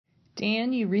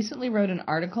Dan, you recently wrote an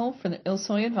article for the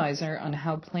Ilsoy Advisor on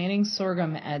how planting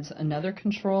sorghum adds another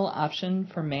control option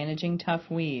for managing tough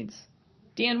weeds.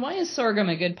 Dan, why is sorghum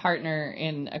a good partner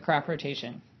in a crop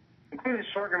rotation? Including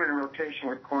sorghum in a rotation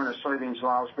with corn or soybeans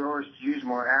allows growers to use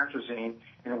more atrazine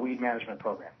in a weed management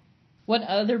program. What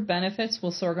other benefits will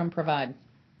sorghum provide?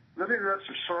 Living roots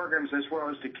of sorghums as well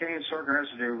as decaying sorghum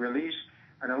residue release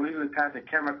an allelopathic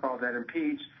chemical that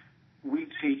impedes weed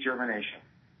seed germination.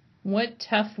 What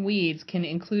tough weeds can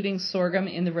including sorghum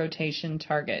in the rotation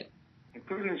target?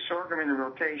 Including sorghum in the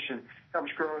rotation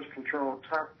helps growers control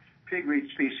tough pigweed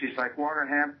species like water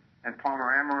hemp and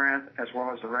Palmer amaranth, as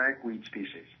well as the ragweed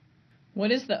species.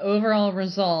 What is the overall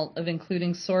result of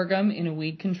including sorghum in a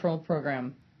weed control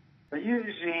program? By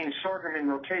using sorghum in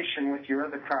rotation with your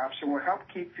other crops, it will help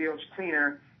keep fields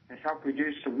cleaner and help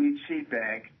reduce the weed seed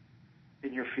bag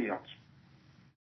in your fields.